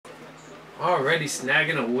Already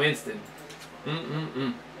snagging a Winston.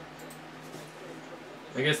 I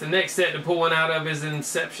guess the next set to pull one out of is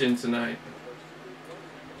Inception tonight.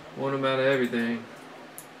 Want them out of everything.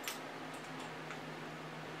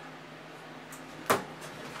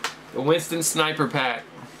 The Winston Sniper Pack.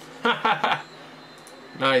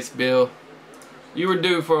 Nice, Bill. You were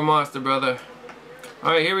due for a monster, brother.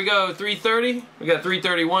 Alright, here we go. 330. We got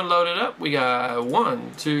 331 loaded up. We got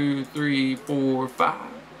 1, 2, 3, 4, 5.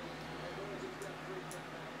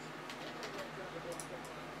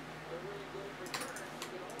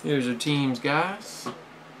 Here's our teams, guys.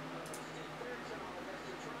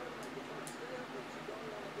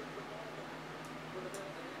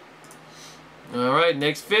 Alright,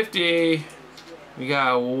 next 50. We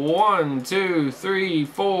got 1, 2, 3,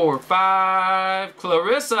 4, 5.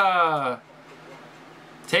 Clarissa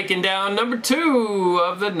taking down number 2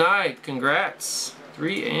 of the night. Congrats.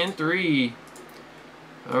 3 and 3.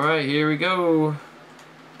 Alright, here we go.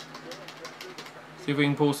 See if we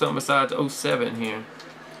can pull something besides 07 here.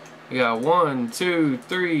 We got 1, 2,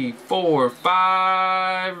 3, 4,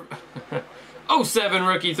 5. 07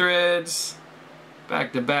 Rookie Threads.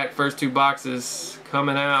 Back to back, first 2 boxes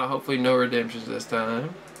coming out. Hopefully no redemptions this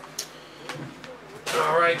time.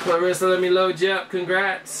 Alright, Clarissa, let me load you up.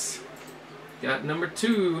 Congrats. Got number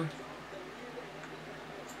 2.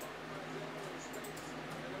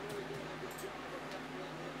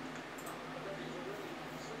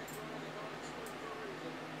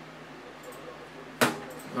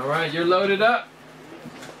 Alright, you're loaded up.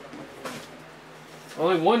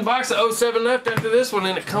 Only 1 box of 07 left after this one,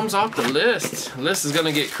 and it comes off the list. The list is going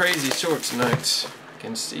to get crazy short tonight. I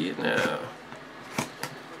can see it now.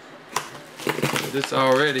 But it's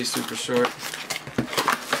already super short.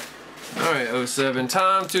 Alright, 07,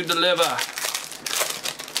 time to deliver.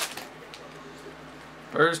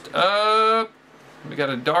 First up, we got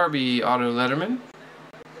a Darby auto letterman.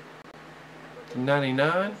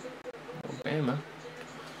 99, Alabama.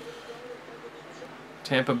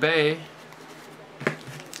 Tampa Bay.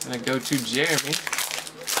 Gonna go to Jeremy.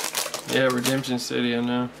 Yeah, Redemption City, I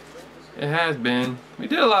know. It has been. We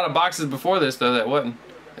did a lot of boxes before this, though, that wasn't.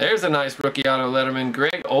 There's a nice rookie auto letterman.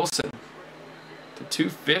 Greg Olson. To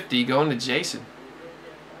 250, going to Jason.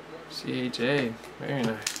 CHA. Very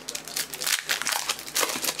nice.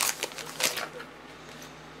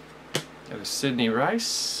 Got a Sidney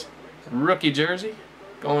Rice. Rookie jersey.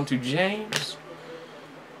 Going to James.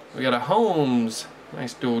 We got a Holmes.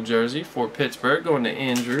 Nice dual jersey for Pittsburgh, going to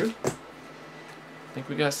Andrew. I think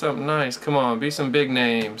we got something nice. Come on, be some big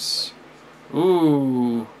names.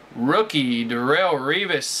 Ooh, rookie, Darrelle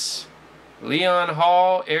Revis. Leon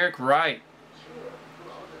Hall, Eric Wright.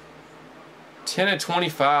 10 of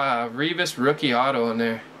 25, Revis rookie auto in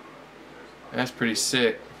there. That's pretty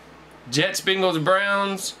sick. Jets, Bengals,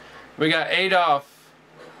 Browns. We got Adolph.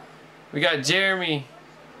 We got Jeremy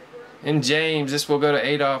and James. This will go to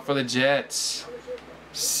Adolph for the Jets.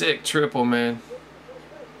 Sick triple, man.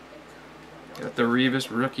 Got the Revis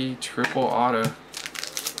rookie triple auto.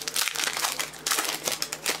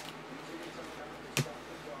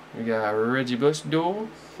 We got Reggie Bush dual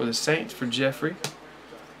for the Saints for Jeffrey.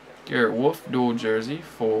 Garrett Wolf dual jersey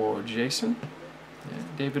for Jason. Yeah,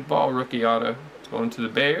 David Ball rookie auto going to the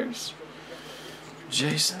Bears.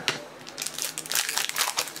 Jason.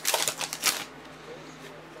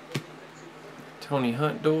 Tony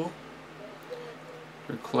Hunt dual.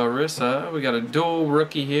 For Clarissa, we got a dual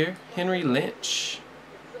rookie here. Henry Lynch.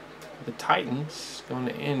 The Titans going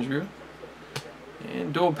to Andrew.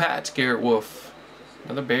 And dual patch, Garrett Wolf.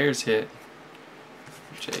 Another Bears hit.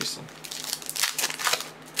 For Jason.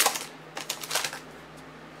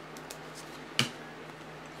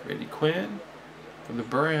 Freddie Quinn for the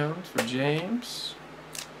Browns for James.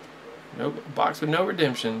 Nope, box with no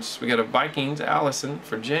redemptions. We got a Vikings Allison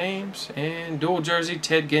for James and dual jersey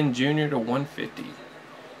Ted Ginn Jr. to 150.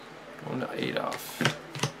 Going to Adolph.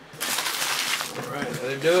 Alright,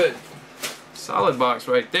 that'll do it. Solid box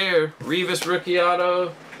right there. Revis rookie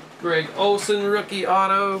auto. Greg Olson rookie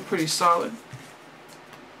auto. Pretty solid.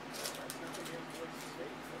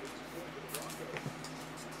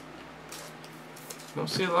 Don't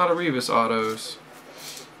see a lot of Revis autos.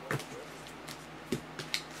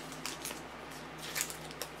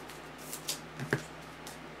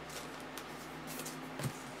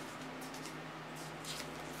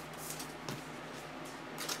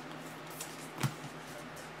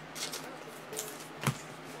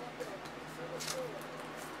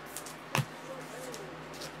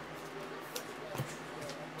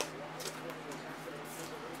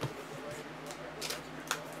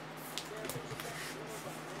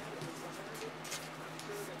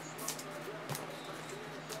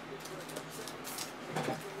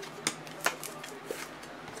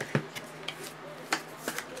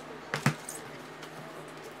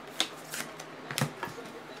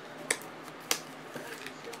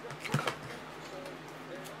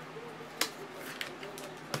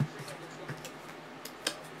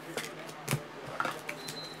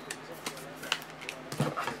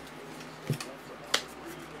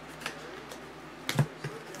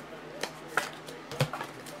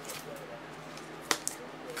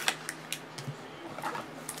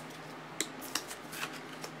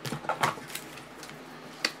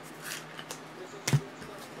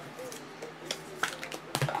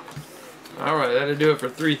 that'll do it for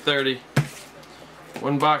 330.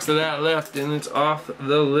 One box of that left, and it's off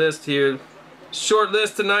the list here. Short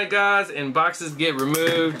list tonight, guys, and boxes get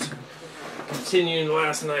removed. Continuing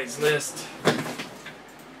last night's list.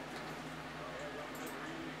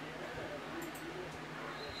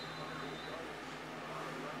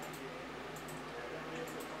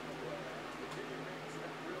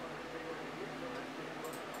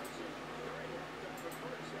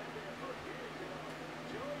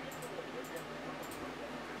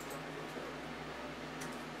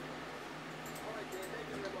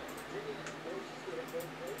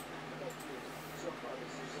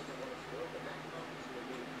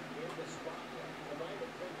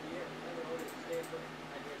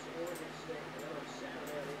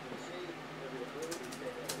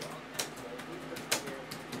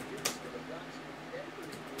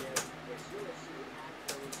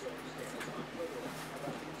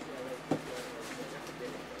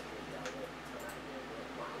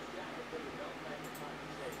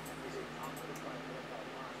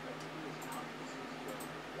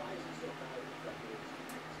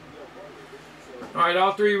 Alright,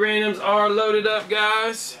 all three randoms are loaded up,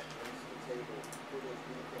 guys.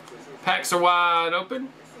 Packs are wide open.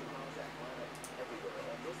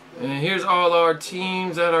 And here's all our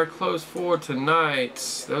teams that are close for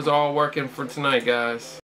tonight. Those are all working for tonight, guys.